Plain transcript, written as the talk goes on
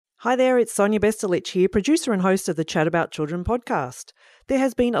Hi there, it's Sonia Bestelich here, producer and host of the Chat About Children podcast. There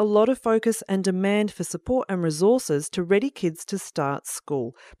has been a lot of focus and demand for support and resources to ready kids to start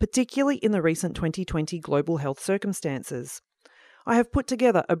school, particularly in the recent 2020 global health circumstances. I have put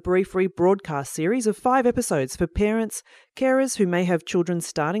together a brief rebroadcast series of 5 episodes for parents, carers who may have children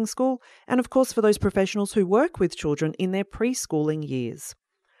starting school, and of course for those professionals who work with children in their preschooling years.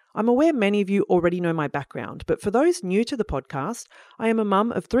 I'm aware many of you already know my background, but for those new to the podcast, I am a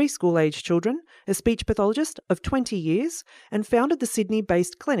mum of 3 school-aged children, a speech pathologist of 20 years, and founded the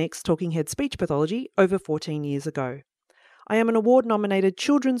Sydney-based clinics Talking Head Speech Pathology over 14 years ago. I am an award-nominated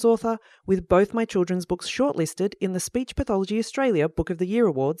children's author with both my children's books shortlisted in the Speech Pathology Australia Book of the Year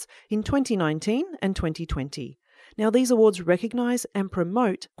Awards in 2019 and 2020. Now, these awards recognise and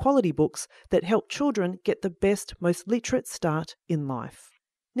promote quality books that help children get the best, most literate start in life.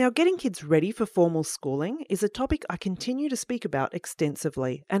 Now, getting kids ready for formal schooling is a topic I continue to speak about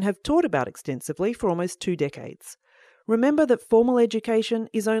extensively and have taught about extensively for almost 2 decades. Remember that formal education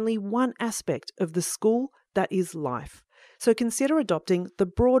is only one aspect of the school that is life. So consider adopting the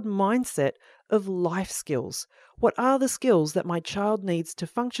broad mindset of life skills. What are the skills that my child needs to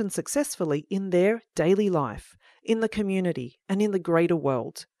function successfully in their daily life, in the community, and in the greater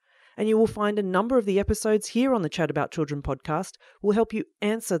world? And you will find a number of the episodes here on the Chat About Children podcast will help you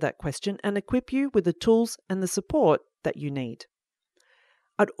answer that question and equip you with the tools and the support that you need.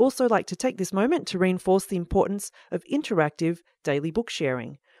 I'd also like to take this moment to reinforce the importance of interactive daily book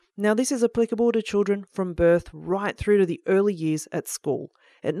sharing. Now, this is applicable to children from birth right through to the early years at school.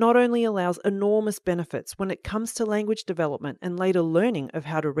 It not only allows enormous benefits when it comes to language development and later learning of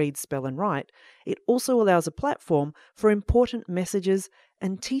how to read, spell and write, it also allows a platform for important messages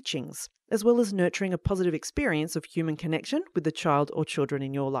and teachings, as well as nurturing a positive experience of human connection with the child or children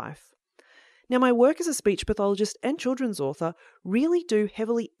in your life. Now, my work as a speech pathologist and children's author really do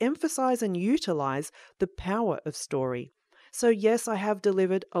heavily emphasise and utilise the power of story. So yes, I have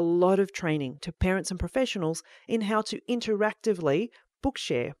delivered a lot of training to parents and professionals in how to interactively book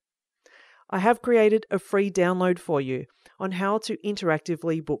share. I have created a free download for you on how to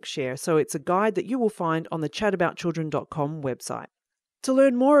interactively book share. So it's a guide that you will find on the chataboutchildren.com website. To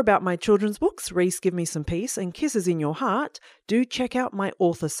learn more about my children's books, Reese, Give Me Some Peace and Kisses in Your Heart, do check out my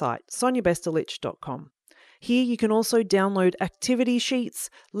author site, soniabestelich.com. Here you can also download activity sheets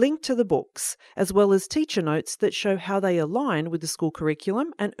linked to the books, as well as teacher notes that show how they align with the school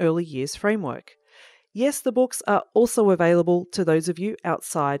curriculum and early years framework. Yes, the books are also available to those of you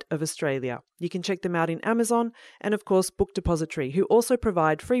outside of Australia. You can check them out in Amazon and, of course, Book Depository, who also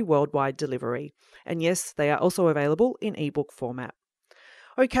provide free worldwide delivery. And yes, they are also available in ebook format.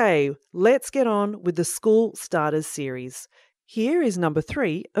 Okay, let's get on with the School Starters series. Here is number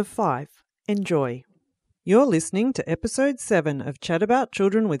 3 of 5. Enjoy. You're listening to episode 7 of Chat About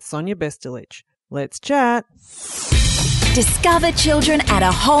Children with Sonia Bestelich. Let's chat. Discover children at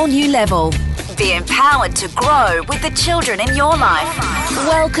a whole new level. Be empowered to grow with the children in your life.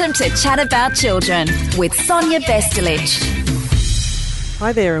 Welcome to Chat About Children with Sonia Bestelich.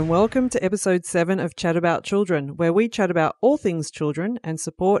 Hi there and welcome to episode 7 of Chat About Children, where we chat about all things children and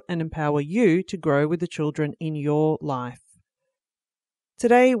support and empower you to grow with the children in your life.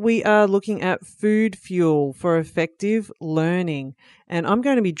 Today we are looking at food fuel for effective learning, and I'm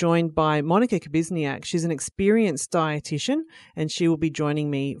going to be joined by Monica Kubizniak. She's an experienced dietitian and she will be joining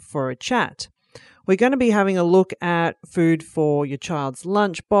me for a chat. We're going to be having a look at food for your child's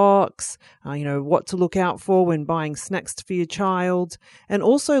lunchbox, what to look out for when buying snacks for your child, and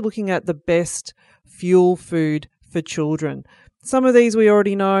also looking at the best fuel food for children. Some of these we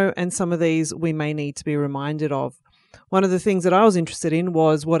already know and some of these we may need to be reminded of. One of the things that I was interested in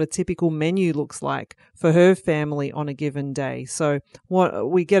was what a typical menu looks like for her family on a given day. So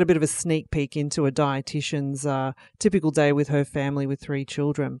we get a bit of a sneak peek into a dietitian's typical day with her family with 3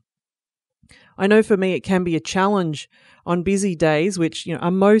 children. I know for me it can be a challenge on busy days, which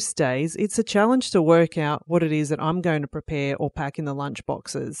are most days. It's a challenge to work out what it is that I'm going to prepare or pack in the lunch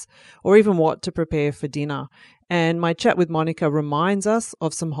boxes, or even what to prepare for dinner. And my chat with Monica reminds us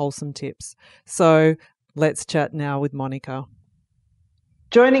of some wholesome tips. So let's chat now with Monica.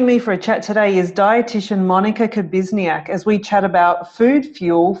 Joining me for a chat today is dietitian Monica Kubizniak as we chat about food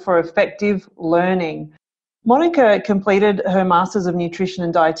fuel for effective learning. Monica completed her Masters of Nutrition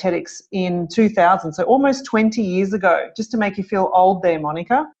and Dietetics in 2000, so almost 20 years ago. Just to make you feel old there,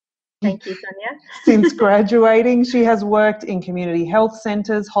 Monica. Thank you, Sonia. Since graduating, she has worked in community health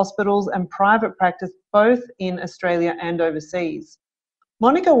centres, hospitals and private practice, both in Australia and overseas.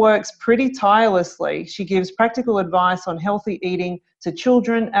 Monica works pretty tirelessly. She gives practical advice on healthy eating to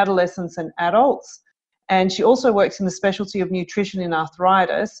children, adolescents and adults. And she also works in the specialty of nutrition in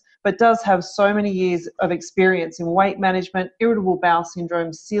arthritis, but does have so many years of experience in weight management, irritable bowel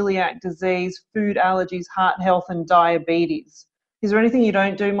syndrome, celiac disease, food allergies, heart health, and diabetes. Is there anything you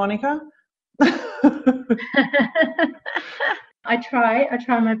don't do, Monica? I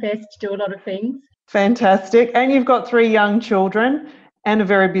try my best to do a lot of things. Fantastic. And you've got 3 young children and a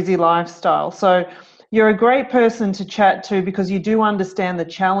very busy lifestyle. So you're a great person to chat to because you do understand the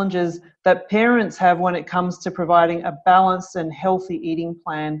challenges that parents have when it comes to providing a balanced and healthy eating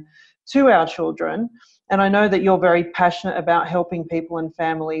plan to our children. And I know that you're very passionate about helping people and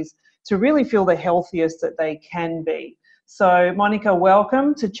families to really feel the healthiest that they can be. So, Monica,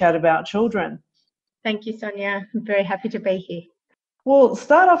 welcome to Chat About Children. Thank you, Sonia. I'm very happy to be here. Well,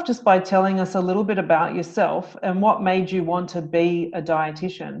 start off just by telling us a little bit about yourself and what made you want to be a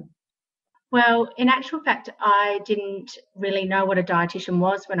dietitian. Well, in actual fact, I didn't really know what a dietitian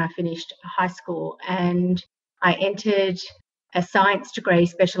was when I finished high school, and I entered a science degree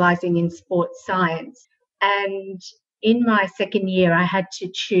specialising in sports science. And in my second year, I had to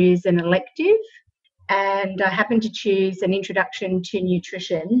choose an elective, and I happened to choose an introduction to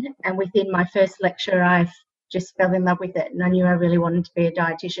nutrition. And within my first lecture, I just fell in love with it, and I knew I really wanted to be a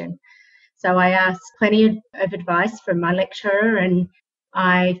dietitian. So I asked plenty of advice from my lecturer, and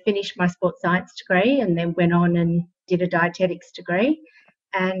I finished my sports science degree and then went on and did a dietetics degree.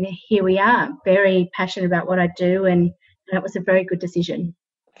 And here we are, very passionate about what I do, and that was a very good decision.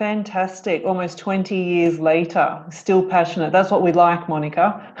 Fantastic. Almost 20 years later, still passionate. That's what we like,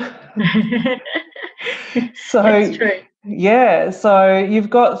 Monica. So, that's true. Yeah, so you've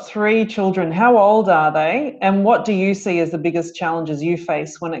got 3 children. How old are they? And what do you see as the biggest challenges you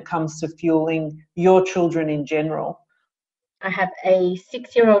face when it comes to fueling your children in general? I have a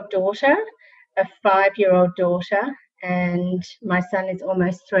 6-year-old daughter, a 5-year-old daughter, and my son is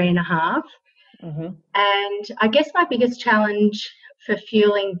almost 3.5. Mm-hmm. And I guess my biggest challenge for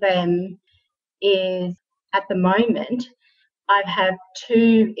fueling them is, at the moment, I have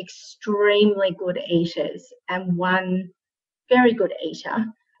 2 extremely good eaters and 1 very good eater.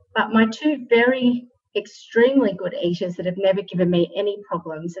 But my 2 very extremely good eaters that have never given me any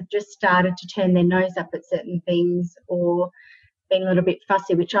problems have just started to turn their nose up at certain things or been a little bit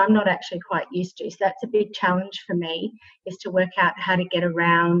fussy, which I'm not actually quite used to. So that's a big challenge for me, is to work out how to get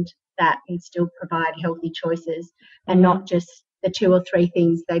around that and still provide healthy choices and not just the 2 or 3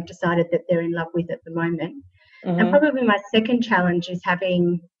 things they've decided that they're in love with at the moment. Mm-hmm. And probably my second challenge is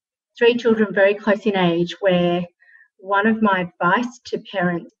having 3 children very close in age, where one of my advice to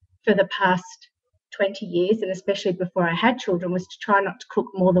parents for the past 20 years, and especially before I had children, was to try not to cook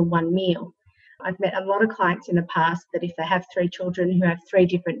more than 1 meal. I've met a lot of clients in the past that if they have 3 children who have 3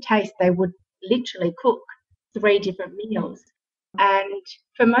 different tastes, they would literally cook 3 different meals. And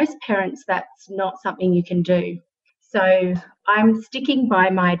for most parents, that's not something you can do. So I'm sticking by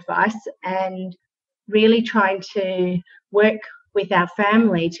my advice and really trying to work with our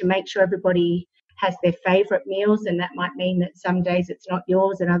family to make sure everybody has their favourite meals, and that might mean that some days it's not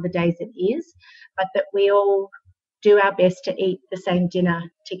yours and other days it is, but that we all do our best to eat the same dinner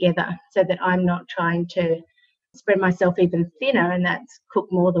together, so that I'm not trying to spread myself even thinner, and that's cook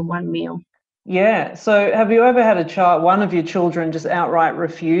more than 1 meal. Yeah. So have you ever had one of your children just outright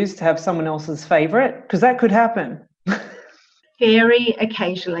refuse to have someone else's favourite? Because that could happen. Very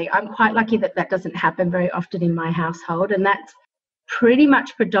occasionally. I'm quite lucky that that doesn't happen very often in my household, and that's pretty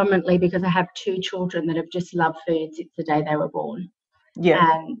much predominantly because I have 2 children that have just loved food since the day they were born. Yeah.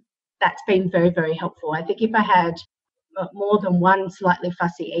 And that's been very, very helpful. I think if I had more than 1 slightly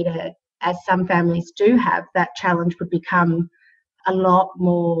fussy eater, as some families do have, that challenge would become a lot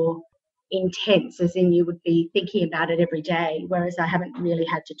more intense, as in you would be thinking about it every day, whereas I haven't really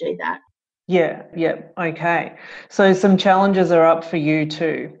had to do that. Yeah. Okay. So some challenges are up for you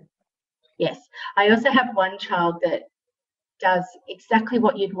too. Yes. I also have 1 child that does exactly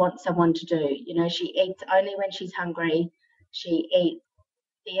what you'd want someone to do. You know, she eats only when she's hungry. She eats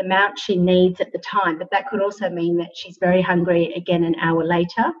the amount she needs at the time, but that could also mean that she's very hungry again an hour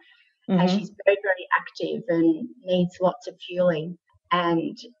later. Mm-hmm. And she's very, very active and needs lots of fueling.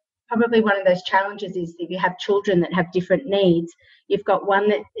 And probably one of those challenges is if you have children that have different needs, you've got one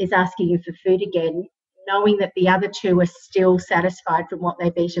that is asking you for food again, knowing that the other 2 are still satisfied from what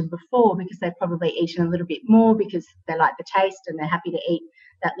they've eaten before, because they've probably eaten a little bit more because they like the taste and they're happy to eat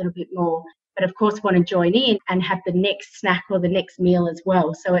that little bit more. But of course want to join in and have the next snack or the next meal as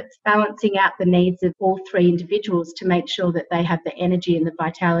well. So it's balancing out the needs of all 3 individuals to make sure that they have the energy and the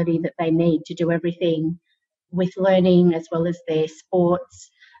vitality that they need to do everything with learning, as well as their sports,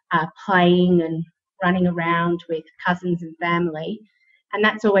 playing and running around with cousins and family, And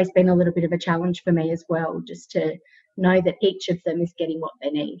that's always been a little bit of a challenge for me as well, just to know that each of them is getting what they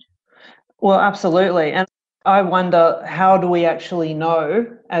need. Well, absolutely. And I wonder, how do we actually know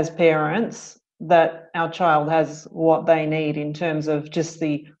as parents that our child has what they need in terms of just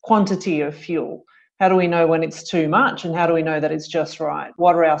the quantity of fuel? How do we know when it's too much, and how do we know that it's just right?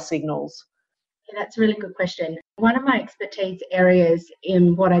 What are our signals? Yeah, that's a really good question. One of my expertise areas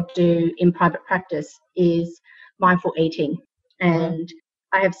in what I do in private practice is mindful eating. And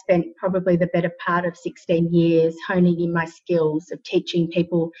I have spent probably the better part of 16 years honing in my skills of teaching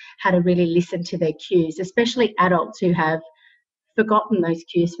people how to really listen to their cues, especially adults who have forgotten those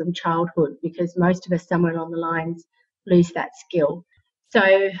cues from childhood, because most of us somewhere along the lines lose that skill.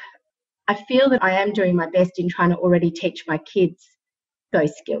 So I feel that I am doing my best in trying to already teach my kids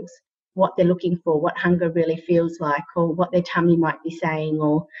those skills, what they're looking for, what hunger really feels like, or what their tummy might be saying,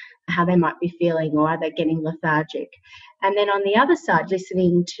 or how they might be feeling, or are they getting lethargic. And then on the other side,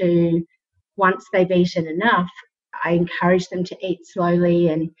 listening to, once they've eaten enough, I encourage them to eat slowly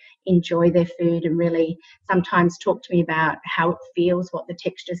and enjoy their food, and really sometimes talk to me about how it feels, what the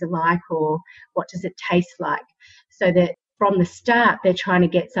textures are like, or what does it taste like, so that from the start they're trying to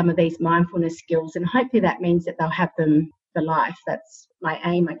get some of these mindfulness skills, and hopefully that means that they'll have them for life. That's my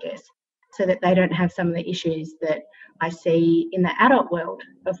aim, I guess, so that they don't have some of the issues that I see in the adult world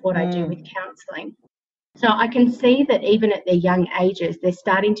of what I do with counselling. So I can see that even at their young ages, they're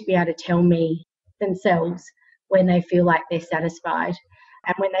starting to be able to tell me themselves when they feel like they're satisfied.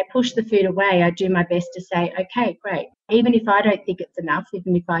 And when they push the food away, I do my best to say, okay, great. Even if I don't think it's enough,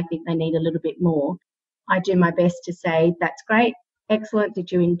 even if I think they need a little bit more, I do my best to say, that's great, excellent,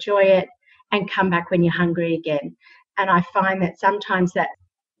 did you enjoy it? And come back when you're hungry again. And I find that sometimes that,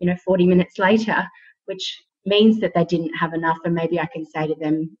 40 minutes later, which means that they didn't have enough, and maybe I can say to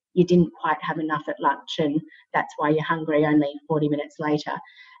them, you didn't quite have enough at lunch, and that's why you're hungry only 40 minutes later.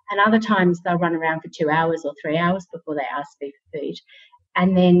 And other times they'll run around for 2 hours or 3 hours before they ask me for food.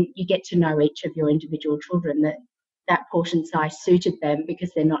 And then you get to know each of your individual children, that portion size suited them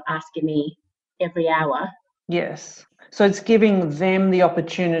because they're not asking me every hour. Yes. So it's giving them the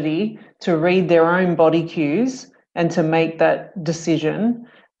opportunity to read their own body cues and to make that decision.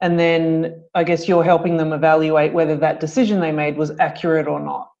 And then I guess you're helping them evaluate whether that decision they made was accurate or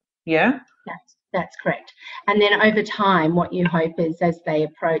not. Yeah? That's correct. And then over time, what you hope is as they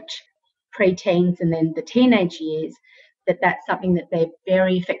approach pre-teens and then the teenage years, that's something that they're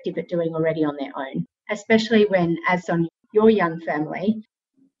very effective at doing already on their own, especially when, as on your young family,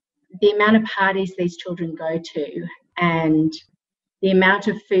 the amount of parties these children go to and the amount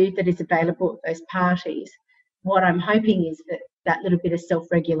of food that is available at those parties, what I'm hoping is that little bit of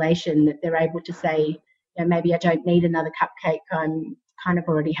self-regulation, that they're able to say, maybe I don't need another cupcake, I'm kind of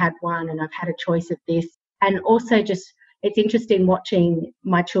already had one and I've had a choice of this. And also just, it's interesting watching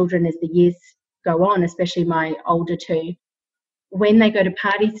my children as the years go on, especially my older two. When they go to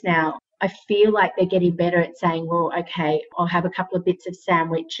parties now, I feel like they're getting better at saying, well, okay, I'll have a couple of bits of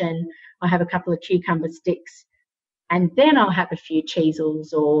sandwich and I'll have a couple of cucumber sticks, and then I'll have a few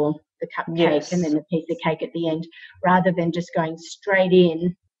cheesels or the cupcake, yes, and then the piece of cake at the end, rather than just going straight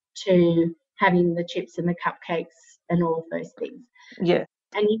in to having the chips and the cupcakes and all of those things. Yeah.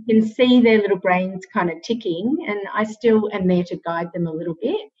 And you can see their little brains kind of ticking, and I still am there to guide them a little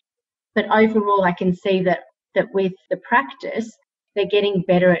bit. But overall, I can see that with the practice, they're getting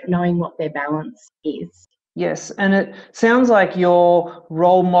better at knowing what their balance is. Yes, and it sounds like you're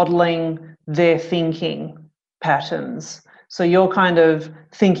role modelling their thinking patterns. So you're kind of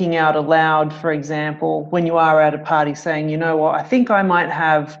thinking out aloud, for example, when you are at a party saying, you know what, I think I might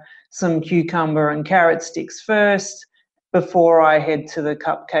have some cucumber and carrot sticks first before I head to the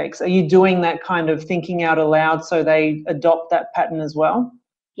cupcakes. Are you doing that kind of thinking out aloud so they adopt that pattern as well?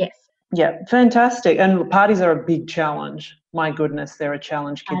 Yes. Yeah, fantastic. And parties are a big challenge. My goodness, they're a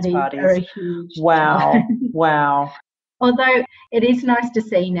challenge, kids' parties. Are a huge challenge. Wow. Although it is nice to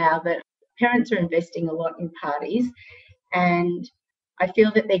see now that parents are investing a lot in parties, and I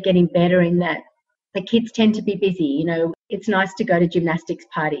feel that they're getting better in that the kids tend to be busy. It's nice to go to gymnastics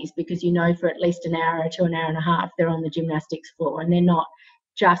parties because for at least an hour to an hour and a half they're on the gymnastics floor and they're not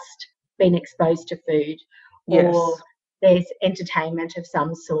just being exposed to food. Yes. Or there's entertainment of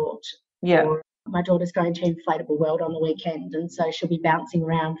some sort. Yeah. Or my daughter's going to Inflatable World on the weekend, and so she'll be bouncing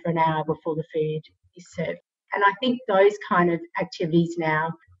around for an hour before the food is served. And I think those kind of activities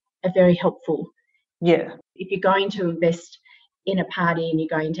now are very helpful. Yeah. If you're going to invest in a party and you're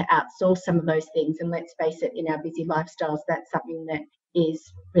going to outsource some of those things, and let's face it, in our busy lifestyles, that's something that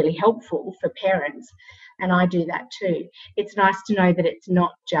is really helpful for parents. And I do that too. It's nice to know that it's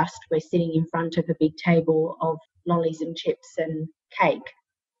not just we're sitting in front of a big table of lollies and chips and cake.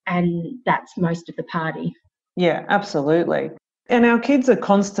 And that's most of the party. Yeah, absolutely. And our kids are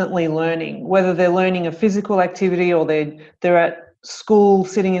constantly learning, whether they're learning a physical activity or they're at school,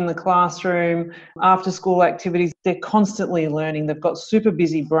 sitting in the classroom, after school activities, they're constantly learning. They've got super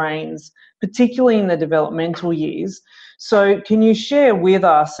busy brains, particularly in the developmental years. So can you share with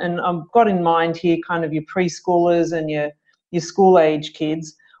us, and I've got in mind here kind of your preschoolers and your school age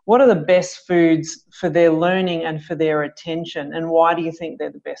kids, what are the best foods for their learning and for their attention, and why do you think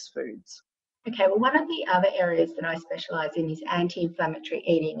they're the best foods? Okay, well, one of the other areas that I specialise in is anti-inflammatory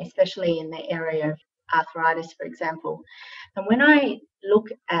eating, especially in the area of arthritis, for example. And when I look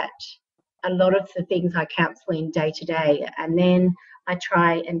at a lot of the things I counsel in day to day, and then I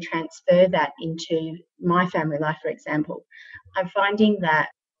try and transfer that into my family life, for example, I'm finding that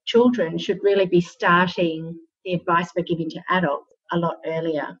children should really be starting the advice we're giving to adults a lot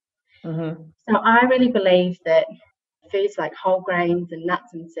earlier. Mm-hmm. So I really believe that foods like whole grains and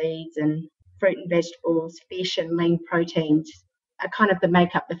nuts and seeds and fruit and vegetables, fish and lean proteins are kind of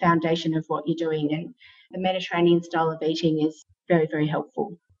the foundation of what you're doing. And the Mediterranean style of eating is very, very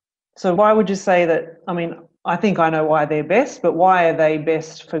helpful. So why would you say that? I mean, I think I know why they're best, but why are they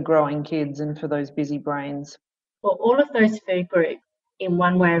best for growing kids and for those busy brains? Well, all of those food groups, in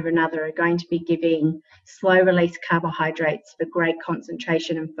one way or another, are going to be giving slow release carbohydrates for great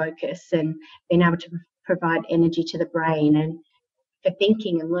concentration and focus and being able to provide energy to the brain and for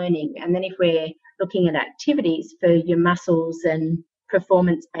thinking and learning. And then if we're looking at activities for your muscles and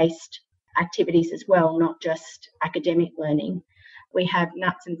performance-based activities as well, not just academic learning, we have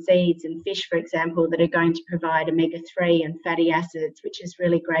nuts and seeds and fish, for example, that are going to provide omega-3 and fatty acids, which is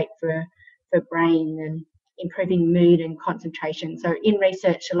really great for brain and improving mood and concentration. So in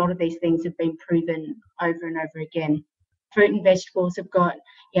research, a lot of these things have been proven over and over again. Fruit and vegetables have got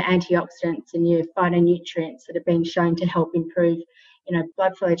your antioxidants and your phytonutrients that have been shown to help improve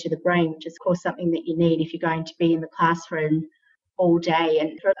blood flow to the brain, which is, of course, something that you need if you're going to be in the classroom all day.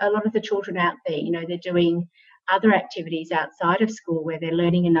 And for a lot of the children out there, they're doing other activities outside of school where they're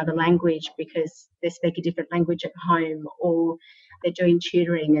learning another language because they speak a different language at home, or they're doing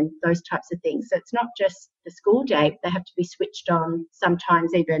tutoring and those types of things. So it's not just the school day, they have to be switched on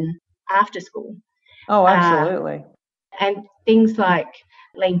sometimes even after school. Oh, absolutely. And things like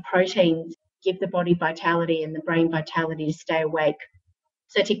lean proteins give the body vitality and the brain vitality to stay awake.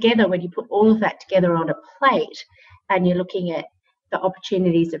 So together, when you put all of that together on a plate and you're looking at the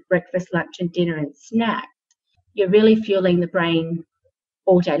opportunities of breakfast, lunch and dinner and snack, you're really fueling the brain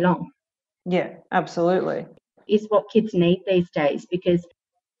all day long. Yeah, absolutely. Is what kids need these days, because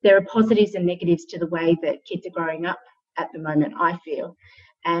there are positives and negatives to the way that kids are growing up at the moment, I feel.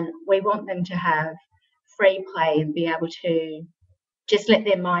 And we want them to have free play and be able to just let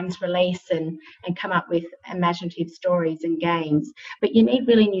their minds release and come up with imaginative stories and games. But you need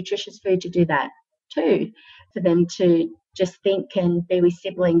really nutritious food to do that too, for them to just think and be with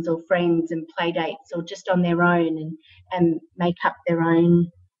siblings or friends and play dates or just on their own and make up their own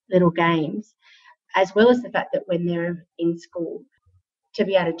little games, as well as the fact that when they're in school, to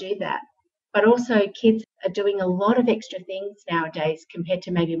be able to do that. But also kids are doing a lot of extra things nowadays compared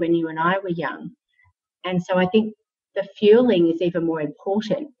to maybe when you and I were young. And so I think the fueling is even more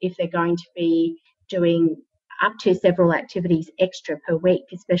important if they're going to be doing up to several activities extra per week,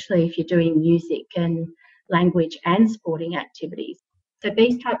 especially if you're doing music and language and sporting activities. So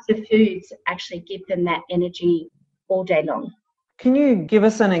these types of foods actually give them that energy all day long. Can you give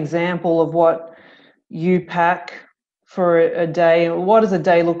us an example of what you pack for a day? What does a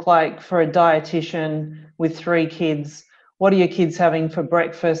day look like for a dietitian with 3 kids? What are your kids having for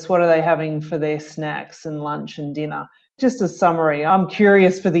breakfast? What are they having for their snacks and lunch and dinner? Just a summary. I'm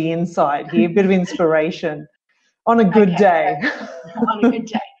curious for the insight here, a bit of inspiration on a good day. On a good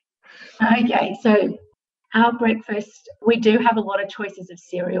day. Okay, so our breakfast, we do have a lot of choices of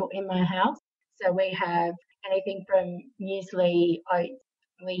cereal in my house. So we have anything from muesli, oats.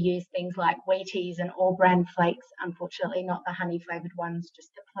 We use things like Wheaties and all brand flakes, unfortunately not the honey flavoured ones,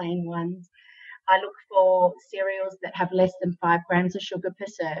 just the plain ones. I look for cereals that have less than 5 grams of sugar per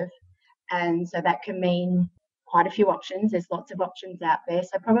serve. And so that can mean quite a few options. There's lots of options out there.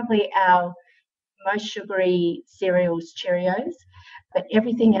 So probably our most sugary cereals, Cheerios, but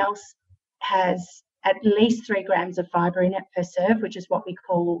everything else has at least 3 grams of fibre in it per serve, which is what we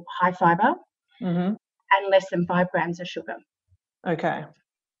call high fibre, and less than 5 grams of sugar. Okay.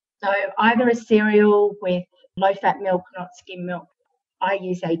 So either a cereal with low-fat milk, not skim milk. I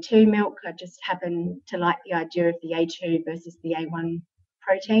use A2 milk. I just happen to like the idea of the A2 versus the A1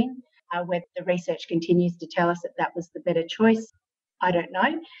 protein, where the research continues to tell us that that was the better choice. I don't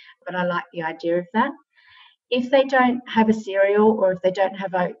know, but I like the idea of that. If they don't have a cereal or if they don't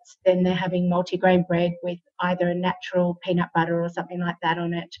have oats, then they're having multigrain bread with either a natural peanut butter or something like that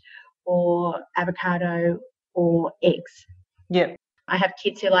on it, or avocado or eggs. Yep. I have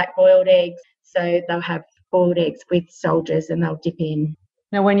kids who like boiled eggs, so they'll have boiled eggs with Soldiers and they'll dip in.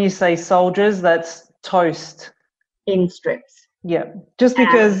 Now, when you say Soldiers, that's toast. In strips. Yeah, just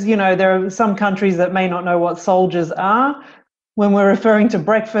because, there are some countries that may not know what Soldiers are when we're referring to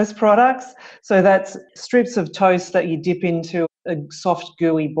breakfast products. So that's strips of toast that you dip into a soft,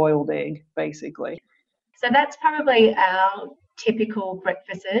 gooey boiled egg, basically. So that's probably our typical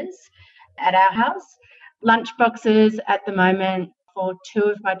breakfasts at our house. Lunch boxes at the moment for two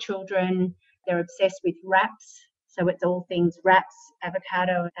of my children, they're obsessed with wraps. So it's all things wraps,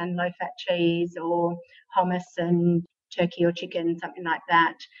 avocado and low-fat cheese, or hummus and turkey or chicken, something like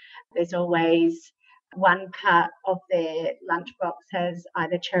that. There's always one part of their lunchbox has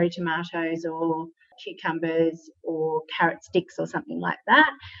either cherry tomatoes or cucumbers or carrot sticks or something like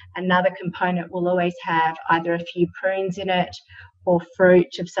that. Another component will always have either a few prunes in it or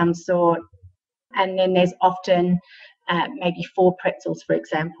fruit of some sort. And then there's often maybe 4 pretzels, for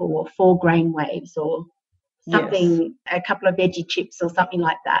example, or 4 grain waves or something, yes, a couple of veggie chips or something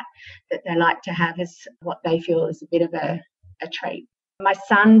like that they like to have as what they feel is a bit of a treat. My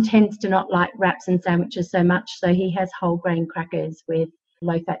son tends to not like wraps and sandwiches so much, so he has whole grain crackers with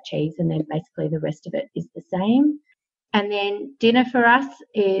low-fat cheese, and then basically the rest of it is the same. And then dinner for us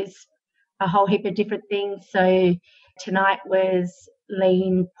is a whole heap of different things. So tonight was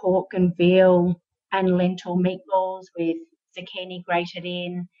lean pork and veal and lentil meatballs with zucchini grated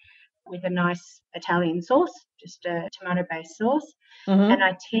in, with a nice Italian sauce, just a tomato-based sauce. Mm-hmm. And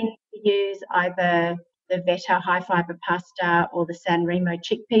I tend to use either the Veta high-fibre pasta or the San Remo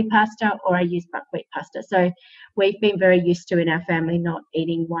chickpea pasta, or I use buckwheat pasta. So we've been very used to in our family not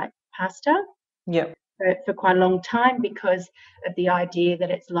eating white pasta for quite a long time because of the idea that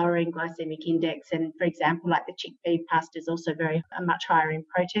it's lowering glycemic index. And, for example, like the chickpea pasta is also much higher in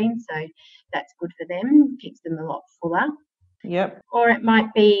protein, so that's good for them, keeps them a lot fuller. Yep. Or it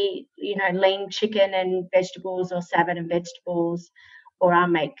might be, lean chicken and vegetables or salmon and vegetables, or I'll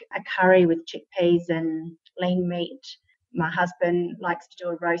make a curry with chickpeas and lean meat. My husband likes to do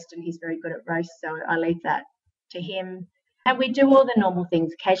a roast and he's very good at roast, so I leave that to him. And we do all the normal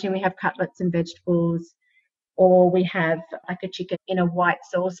things. Occasionally we have cutlets and vegetables, or we have like a chicken in a white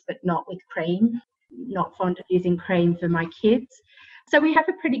sauce but not with cream. Not fond of using cream for my kids. So we have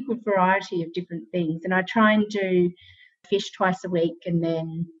a pretty good variety of different things, and I try and do fish twice a week, and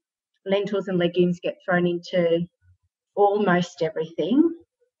then lentils and legumes get thrown into almost everything.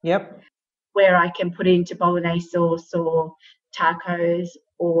 Yep. Where I can put it into bolognese sauce or tacos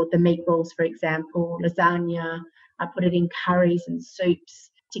or the meatballs, for example, lasagna. I put it in curries and soups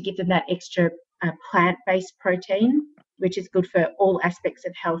to give them that extra plant-based protein, which is good for all aspects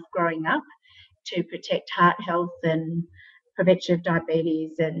of health growing up, to protect heart health and prevention of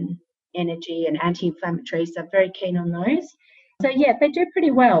diabetes and energy and anti-inflammatory. So I'm very keen on those. So yeah, they do pretty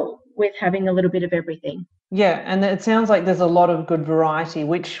well with having a little bit of everything. Yeah, and it sounds like there's a lot of good variety,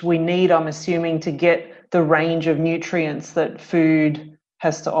 which we need, I'm assuming, to get the range of nutrients that food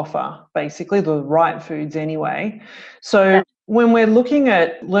has to offer, basically, the right foods anyway. So when we're looking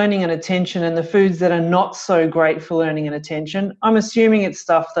at learning and attention and the foods that are not so great for learning and attention, I'm assuming it's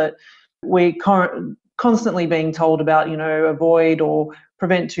stuff that we're constantly being told about, avoid or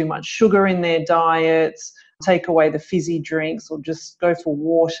prevent too much sugar in their diets, take away the fizzy drinks, or just go for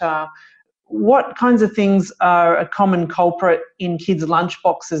water. What kinds of things are a common culprit in kids'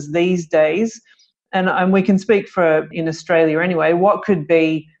 lunchboxes these days? And we can speak for in Australia anyway. What could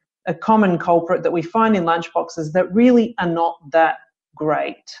be a common culprit that we find in lunchboxes that really are not that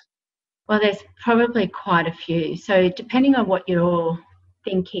great? Well, there's probably quite a few. So depending on what you're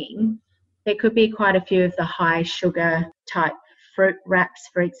thinking, there could be quite a few of the high sugar type fruit wraps,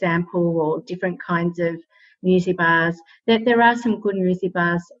 for example, or different kinds of muesli bars. There are some good muesli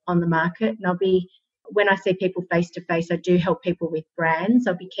bars on the market, and when I see people face to face, I do help people with brands.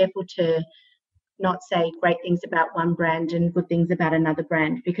 I'll be careful to not say great things about one brand and good things about another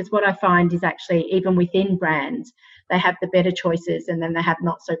brand, because what I find is actually even within brands, they have the better choices and then they have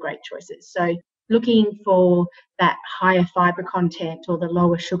not so great choices. So looking for that higher fibre content or the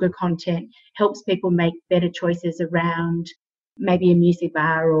lower sugar content helps people make better choices around maybe a muesli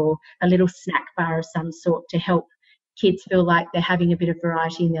bar or a little snack bar of some sort to help kids feel like they're having a bit of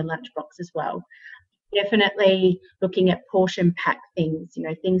variety in their lunchbox as well. Definitely looking at portion pack things,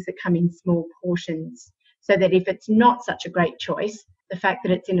 things that come in small portions, so that if it's not such a great choice, the fact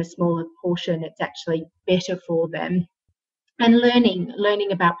that it's in a smaller portion, it's actually better for them. And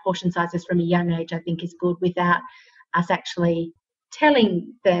learning about portion sizes from a young age, I think, is good without us actually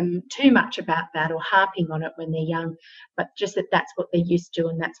telling them too much about that or harping on it when they're young, but just that that's what they're used to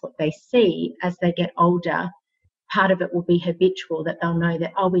and that's what they see as they get older. Part of it will be habitual, that they'll know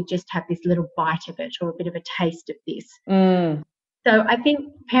that, oh, we just have this little bite of it or a bit of a taste of this. So I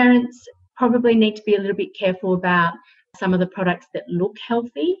think parents probably need to be a little bit careful about some of the products that look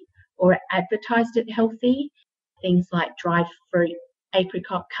healthy or are advertised as healthy. Things like dried fruit,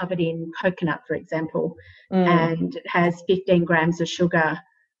 apricot covered in coconut, for example, and it has 15 grams of sugar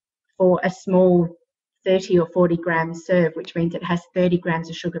for a small 30 or 40 gram serve, which means it has 30 grams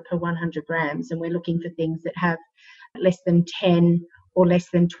of sugar per 100 grams. And we're looking for things that have less than 10 or less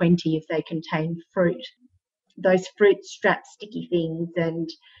than 20 if they contain fruit. Those fruit strap sticky things and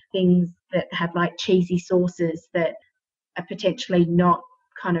things that have like cheesy sauces that are potentially not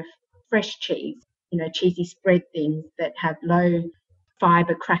kind of fresh cheese, cheesy spread things that have low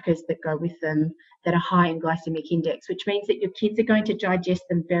fibre crackers that go with them that are high in glycemic index, which means that your kids are going to digest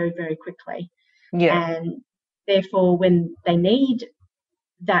them very, very quickly. Yeah. And therefore, when they need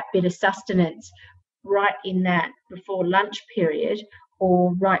that bit of sustenance right in that before lunch period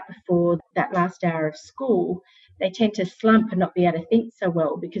or right before that last hour of school, they tend to slump and not be able to think so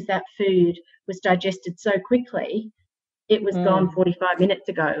well because that food was digested so quickly. It was gone 45 minutes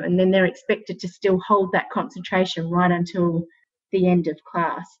ago, and then they're expected to still hold that concentration right until the end of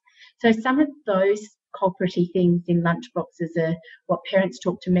class. So some of those culprit-y things in lunch boxes are what parents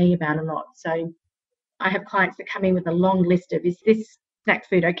talk to me about a lot. So I have clients that come in with a long list of, is this snack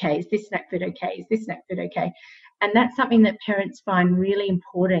food okay? Is this snack food okay? Is this snack food okay? And that's something that parents find really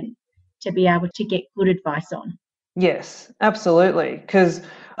important to be able to get good advice on. Yes, absolutely. Because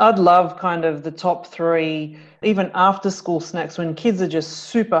I'd love kind of the top 3, even after school snacks when kids are just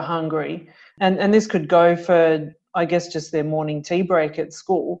super hungry. And this could go for, I guess, just their morning tea break at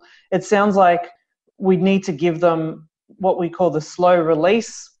school. It sounds like we need to give them what we call the slow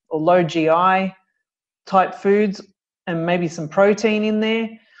release or low GI type foods and maybe some protein in there.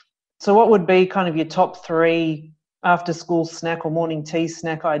 So what would be kind of your top 3 after school snack or morning tea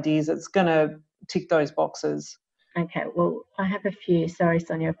snack ideas that's going to tick those boxes? Okay, well, I have a few. Sorry,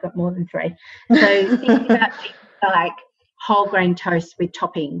 Sonia, I've got more than 3. So think about things like whole grain toast with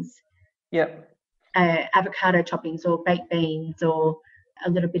toppings. Yep. Avocado toppings or baked beans or a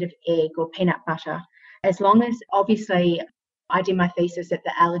little bit of egg or peanut butter. As long as, obviously, I did my thesis at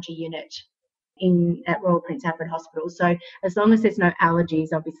the allergy unit at Royal Prince Alfred Hospital. So as long as there's no allergies,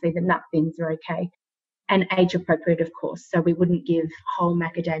 obviously the nut things are okay. And age appropriate, of course. So we wouldn't give whole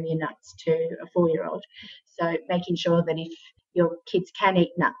macadamia nuts to a 4-year-old. So making sure that if your kids can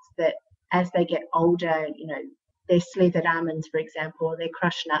eat nuts, that as they get older, they're slithered almonds, for example, or they're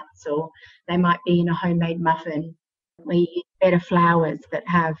crushed nuts, or they might be in a homemade muffin. We use better flours that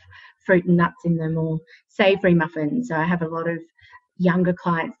have fruit and nuts in them, or savoury muffins. So I have a lot of younger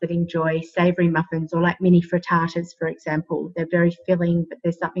clients that enjoy savoury muffins, or like mini frittatas, for example. They're very filling, but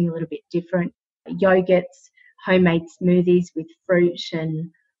there's something a little bit different. Yogurts, homemade smoothies with fruit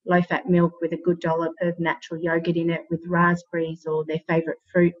and low-fat milk with a good dollop of natural yogurt in it with raspberries or their favourite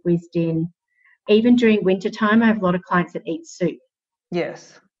fruit whizzed in. Even during winter time, I have a lot of clients that eat soup.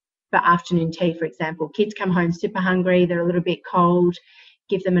 Yes. For afternoon tea, for example. Kids come home super hungry, they're a little bit cold,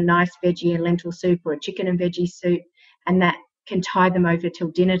 give them a nice veggie and lentil soup or a chicken and veggie soup, and that can tide them over till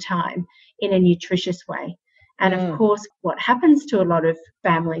dinner time in a nutritious way. And of course, what happens to a lot of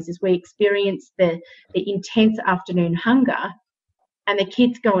families is we experience the intense afternoon hunger, and the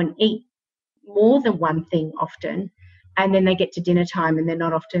kids go and eat more than one thing often, and then they get to dinner time and they're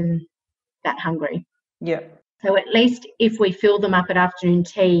not often that hungry. Yeah. So at least if we fill them up at afternoon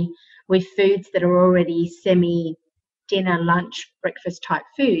tea with foods that are already semi-dinner, lunch, breakfast type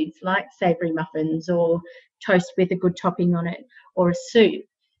foods, like savoury muffins or toast with a good topping on it or a soup,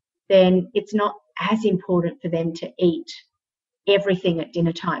 then it's not as important for them to eat everything at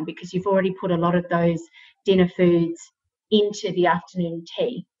dinner time because you've already put a lot of those dinner foods into the afternoon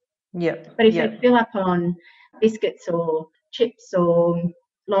tea. Yep. But if they fill up on biscuits or chips or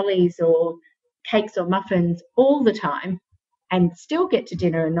lollies or cakes or muffins all the time and still get to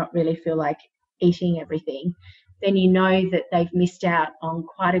dinner and not really feel like eating everything, then you know that they've missed out on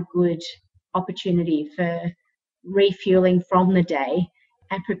quite a good opportunity for refueling from the day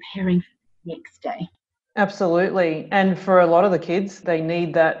and preparing for the next day. Absolutely. And for a lot of the kids, they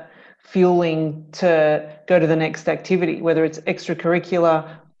need that fueling to go to the next activity, whether it's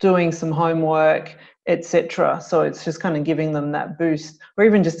extracurricular, doing some homework, etc. So it's just kind of giving them that boost, or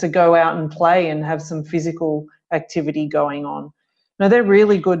even just to go out and play and have some physical activity going on. No, they're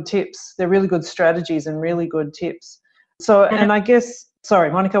really good tips. They're really good strategies and really good tips. So, and I guess,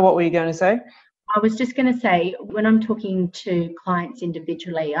 sorry, Monica, what were you going to say? I was just going to say, when I'm talking to clients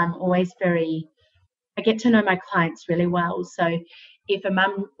individually, I'm always I get to know my clients really well. So if a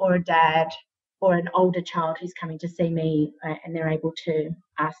mum or a dad or an older child who's coming to see me and they're able to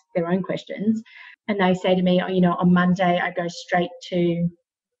ask their own questions, and they say to me, on Monday I go straight to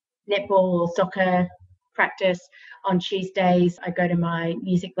netball or soccer practice. On Tuesdays, I go to my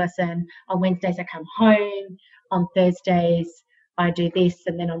music lesson. On Wednesdays, I come home. On Thursdays, I do this.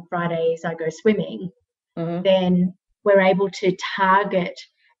 And then on Fridays, I go swimming. Mm-hmm. Then we're able to target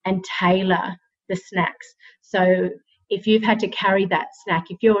and tailor the snacks. So if you've had to carry that snack,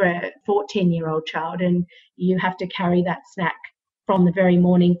 if you're a 14-year-old child and you have to carry that snack from the very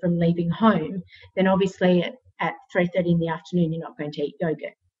morning from leaving home, then obviously at 3:30 in the afternoon, you're not going to eat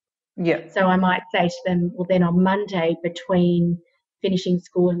yogurt. Yeah. So I might say to them, well, then on Monday, between finishing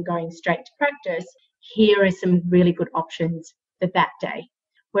school and going straight to practice, here are some really good options for that day.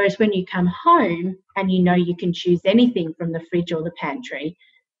 Whereas when you come home and you can choose anything from the fridge or the pantry,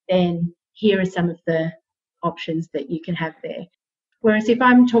 then here are some of the options that you can have there. Whereas if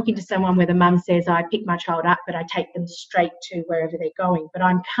I'm talking to someone where the mum says, I pick my child up, but I take them straight to wherever they're going, but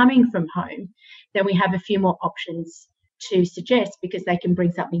I'm coming from home, then we have a few more options to suggest, because they can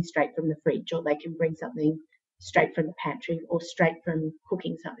bring something straight from the fridge, or they can bring something straight from the pantry, or straight from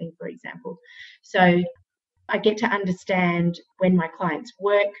cooking something, for example. So I get to understand when my clients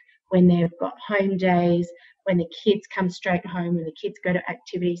work, when they've got home days, when the kids come straight home, when the kids go to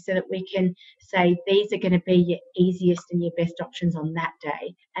activities, so that we can say these are going to be your easiest and your best options on that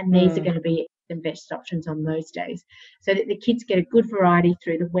day, and these are going to be the best options on those days, so that the kids get a good variety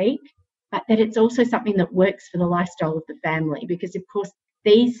through the week, but that it's also something that works for the lifestyle of the family. Because, of course,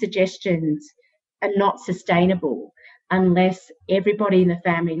 these suggestions are not sustainable unless everybody in the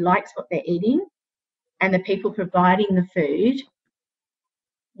family likes what they're eating and the people providing the food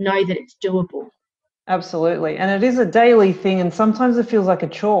know that it's doable. Absolutely. And it is a daily thing, and sometimes it feels like a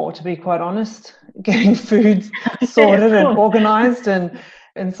chore, to be quite honest, getting food sorted and organised, and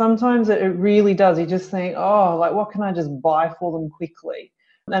sometimes it really does. You just think, oh, like, what can I just buy for them quickly?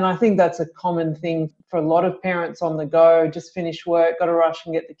 And I think that's a common thing for a lot of parents on the go, just finish work, got to rush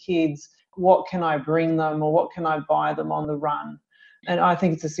and get the kids. What can I bring them, or what can I buy them on the run? And I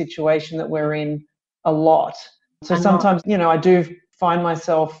think it's a situation that we're in a lot. So sometimes, I do find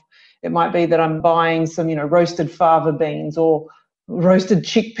myself, it might be that I'm buying some, roasted fava beans or roasted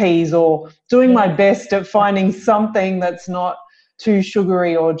chickpeas, or doing my best at finding something that's not too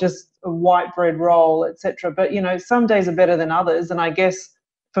sugary, or just a white bread roll, etc. But, some days are better than others. And I guess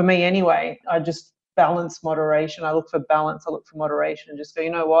for me anyway, I just balance moderation. I look for balance. I look for moderation and just go, you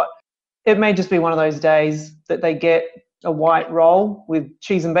know what? It may just be one of those days that they get a white roll with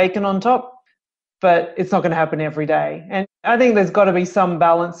cheese and bacon on top, but it's not going to happen every day. And I think there's got to be some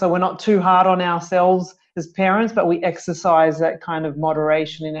balance, so we're not too hard on ourselves as parents, but we exercise that kind of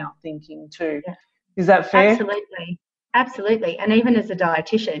moderation in our thinking too. Yeah. Is that fair? Absolutely. And even as a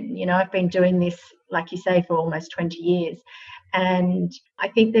dietitian, I've been doing this, like you say, for almost 20 years. And I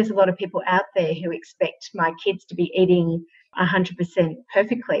think there's a lot of people out there who expect my kids to be eating 100%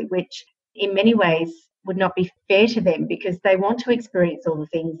 perfectly, which in many ways would not be fair to them, because they want to experience all the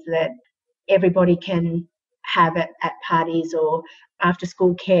things that everybody can have at parties or after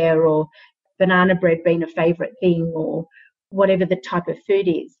school care, or banana bread being a favourite thing, or whatever the type of food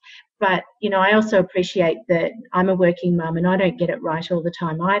is. But, I also appreciate that I'm a working mum and I don't get it right all the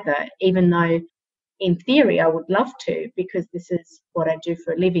time either, even though in theory I would love to, because this is what I do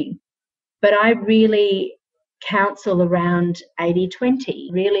for a living. But I really counsel around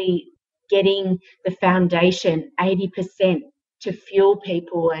 80-20, really getting the foundation 80% to fuel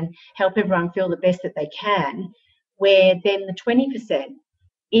people and help everyone feel the best that they can, where then the 20%,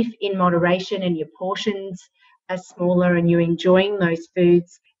 if in moderation and your portions are smaller and you're enjoying those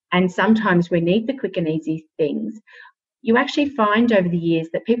foods, and sometimes we need the quick and easy things, you actually find over the years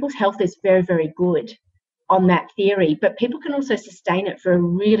that people's health is very, very good on that theory, but people can also sustain it for a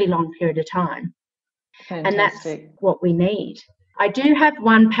really long period of time. Fantastic. And that's what we need. I do have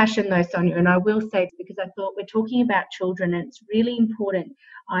one passion though, Sonia, and I will say it's because I thought we're talking about children, and it's really important,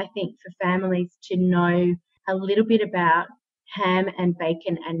 I think, for families to know a little bit about ham and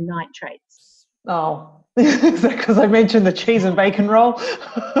bacon and nitrates. Oh, because I mentioned the cheese and bacon roll.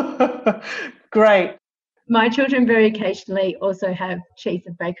 Great. My children very occasionally also have cheese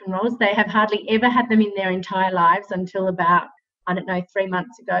and bacon rolls. They have hardly ever had them in their entire lives until about, 3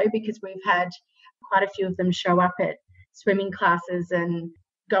 months ago, because we've had quite a few of them show up at swimming classes and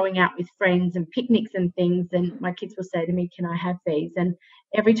going out with friends and picnics and things, and my kids will say to me, can I have these? And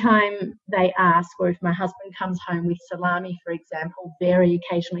Every time they ask, or if my husband comes home with salami, for example, very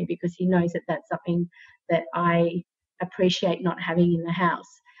occasionally, because he knows that that's something that I appreciate not having in the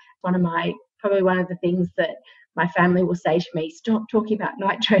house. Probably one of the things that my family will say to me, stop talking about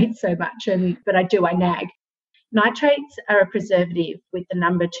nitrates so much. But I nag. Nitrates are a preservative with the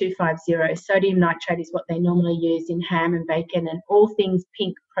number 250. Sodium nitrate is what they normally use in ham and bacon and all things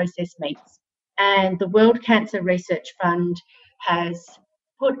pink processed meats. And the World Cancer Research Fund has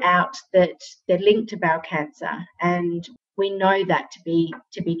put out that they're linked to bowel cancer, and we know that to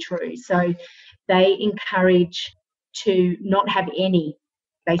be true. So they encourage to not have any,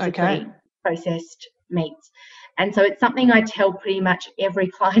 basically, processed meats. And so it's something I tell pretty much every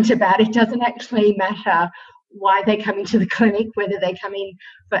client about. It doesn't actually matter why they come into the clinic, whether they come in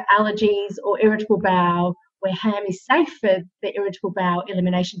for allergies or irritable bowel, where ham is safe for the irritable bowel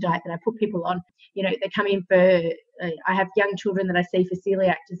elimination diet that I put people on. You know, they come in for, I have young children that I see for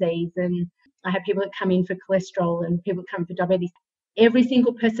celiac disease, and I have people that come in for cholesterol and people come for diabetes. Every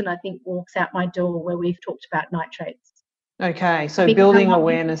single person, I think, walks out my door where we've talked about nitrates. Okay, so because building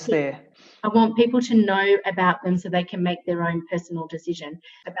awareness there. I want people to know about them so they can make their own personal decision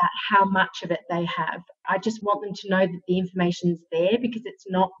about how much of it they have. I just want them to know that the information's there because it's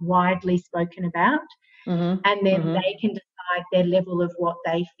not widely spoken about. And then they can decide their level of what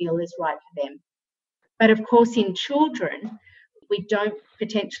they feel is right for them. But of course, in children, we don't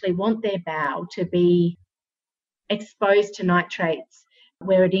potentially want their bowel to be exposed to nitrates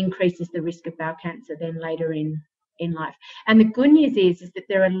where it increases the risk of bowel cancer then later in life. And the good news is that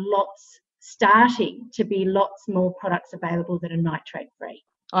there are starting to be lots more products available that are nitrate free.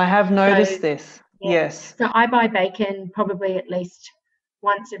 I have noticed this. Yeah. Yes. So I buy bacon probably at least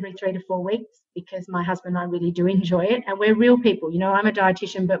once every 3 to 4 weeks because my husband and I really do enjoy it. And we're real people. You know, I'm a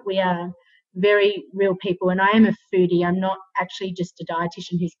dietitian, but we are very real people. And I am a foodie. I'm not actually just a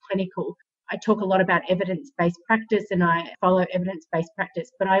dietitian who's clinical. I talk a lot about evidence-based practice and I follow evidence-based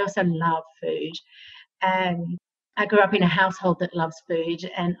practice, but I also love food. And I grew up in a household that loves food,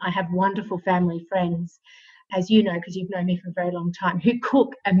 and I have wonderful family friends, as you know, because you've known me for a very long time, who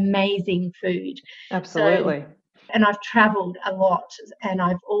cook amazing food. Absolutely. And I've travelled a lot, and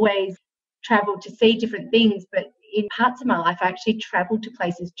I've always travelled to see different things, but in parts of my life, I actually travelled to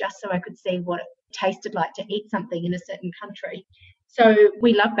places just so I could see what it tasted like to eat something in a certain country. So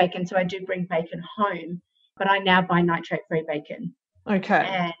we love bacon, so I do bring bacon home, but I now buy nitrate-free bacon. Okay.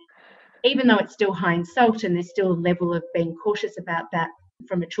 And even though it's still high in salt and there's still a level of being cautious about that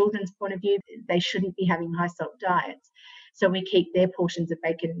from a children's point of view, they shouldn't be having high salt diets. So we keep their portions of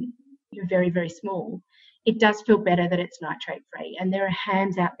bacon very, very small. It does feel better that it's nitrate free. And there are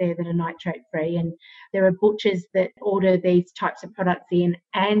hams out there that are nitrate free, and there are butchers that order these types of products in,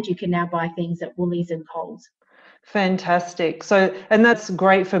 and you can now buy things at Woolies and Coles. Fantastic. So, and that's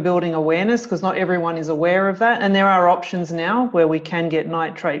great for building awareness because not everyone is aware of that. And there are options now where we can get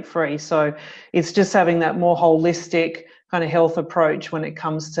nitrate free. So it's just having that more holistic kind of health approach when it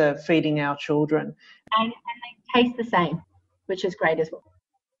comes to feeding our children. And they taste the same, which is great as well.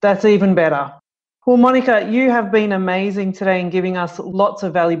 That's even better. Well, Monica, you have been amazing today in giving us lots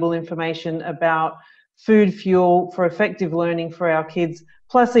of valuable information about food fuel for effective learning for our kids,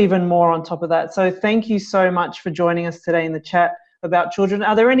 plus even more on top of that. So thank you so much for joining us today in the chat about children.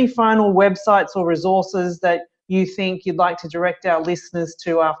 Are there any final websites or resources that you think you'd like to direct our listeners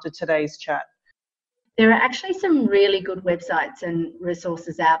to after today's chat? There are actually some really good websites and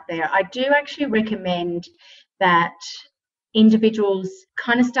resources out there. I do actually recommend that individuals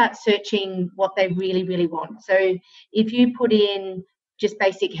kind of start searching what they really, really want. So if you put in just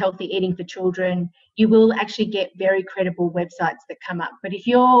basic healthy eating for children, you will actually get very credible websites that come up. But if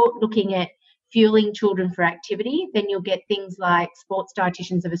you're looking at fueling children for activity, then you'll get things like Sports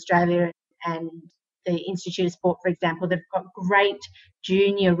Dietitians of Australia and the Institute of Sport, for example, that have got great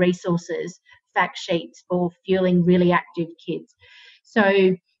junior resources, fact sheets for fueling really active kids.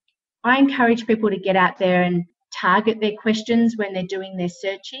 So I encourage people to get out there and target their questions when they're doing their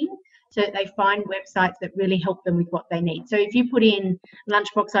searching, so that they find websites that really help them with what they need. So if you put in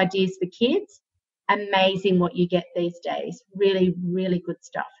lunchbox ideas for kids, amazing what you get these days. Really, really good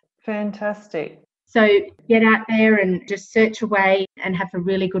stuff. Fantastic. So get out there and just search away and have a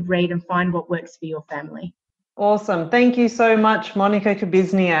really good read and find what works for your family. Awesome. Thank you so much, Monica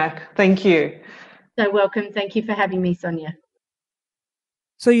Kubizniak. Thank you. So welcome. Thank you for having me, Sonia.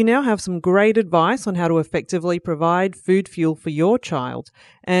 So you now have some great advice on how to effectively provide food fuel for your child.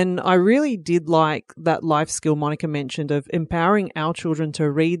 And I really did like that life skill Monica mentioned of empowering our children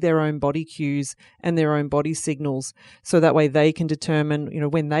to read their own body cues and their own body signals so that way they can determine,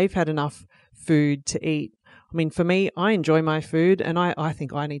 when they've had enough food to eat. I mean, for me, I enjoy my food, and I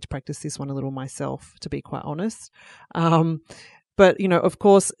think I need to practice this one a little myself, to be quite honest. But, of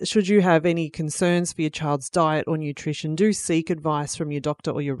course, should you have any concerns for your child's diet or nutrition, do seek advice from your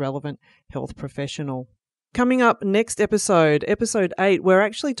doctor or your relevant health professional. Coming up next episode 8, we're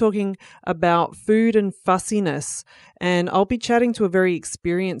actually talking about food and fussiness, and I'll be chatting to a very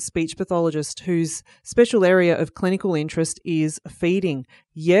experienced speech pathologist whose special area of clinical interest is feeding.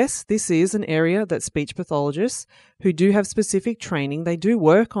 Yes, this is an area that speech pathologists who do have specific training, they do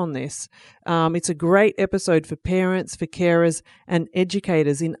work on this. It's a great episode for parents, for carers and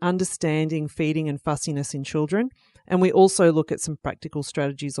educators in understanding feeding and fussiness in children. And we also look at some practical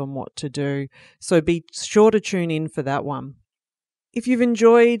strategies on what to do. So be sure to tune in for that one. If you've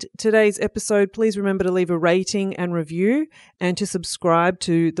enjoyed today's episode, please remember to leave a rating and review and to subscribe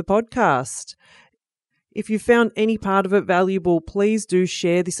to the podcast. If you found any part of it valuable, please do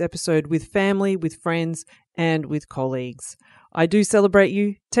share this episode with family, with friends, and with colleagues. I do celebrate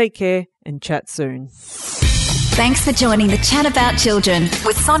you. Take care and chat soon. Thanks for joining the Chat About Children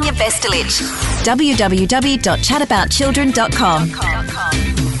with Sonia Vestalic. www.chataboutchildren.com.